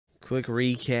quick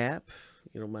recap.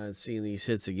 You don't mind seeing these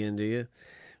hits again, do you?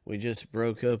 We just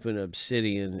broke open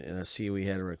Obsidian, and I see we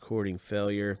had a recording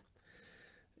failure.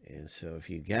 And so if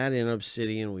you got in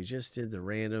Obsidian, we just did the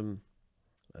random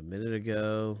a minute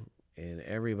ago, and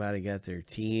everybody got their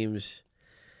teams.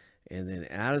 And then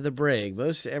out of the break,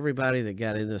 most everybody that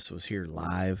got in this was here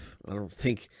live. I don't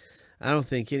think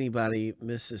anybody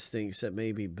missed this thing except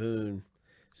maybe Boone.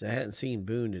 So I hadn't seen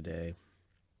Boone today.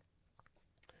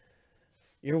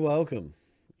 You're welcome.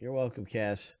 You're welcome,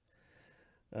 Cass.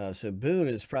 So Boone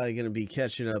is probably going to be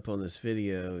catching up on this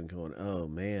video and going, "Oh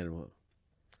man,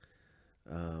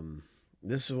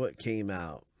 this is what came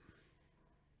out."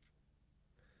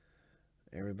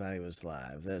 Everybody was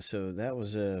live. That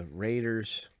was a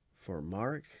Raiders for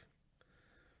Mark.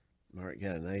 Mark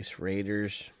got a nice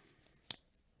Raiders.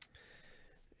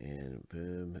 And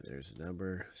boom, there's a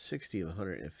number 60 of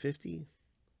 150.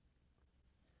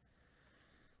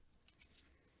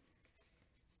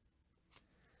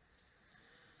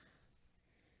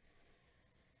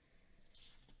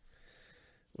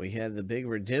 We had the big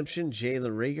redemption,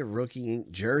 Jalen Reagor, rookie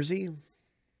ink jersey.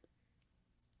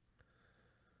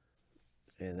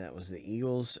 And that was the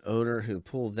Eagles owner who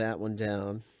pulled that one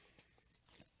down.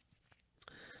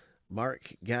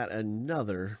 Mark got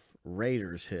another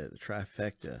Raiders hit, the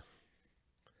trifecta.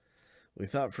 We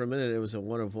thought for a minute it was a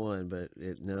 1 of 1, but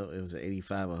no, it was an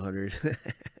 85 100.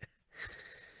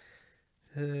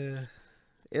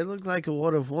 It looked like a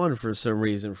 1 of 1 for some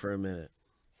reason for a minute.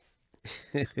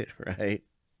 Right.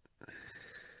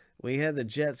 We had the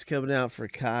Jets coming out for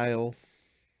Kyle.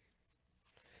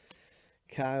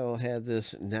 Kyle had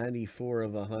this 94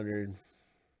 of 100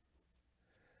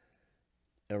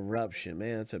 eruption.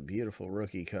 Man, that's a beautiful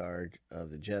rookie card of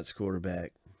the Jets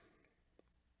quarterback.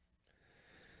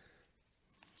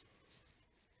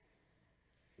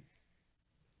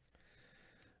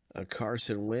 A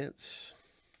Carson Wentz.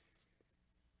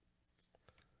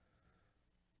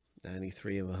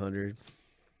 93 of 100.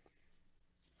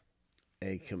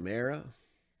 A Kamara.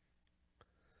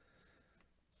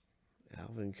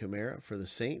 Alvin Kamara for the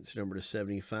Saints, number to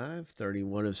 75,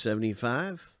 31 of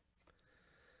 75.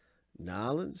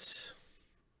 Nollins,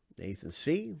 Nathan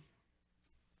C.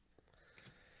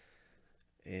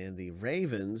 And the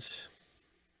Ravens,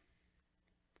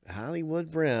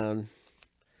 Hollywood Brown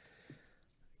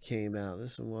came out.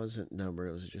 This one wasn't numbered.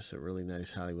 It was just a really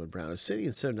nice Hollywood Brown.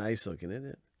 Obsidian's so nice looking, isn't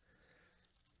it?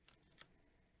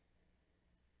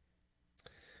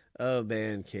 Oh,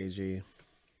 man, KG.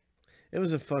 It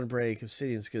was a fun break.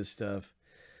 Obsidian's good stuff.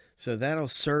 So that'll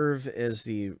serve as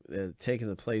the taking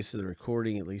the place of the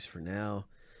recording, at least for now.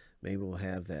 Maybe we'll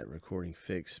have that recording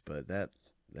fixed, but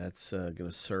that's going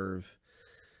to serve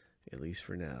at least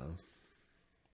for now.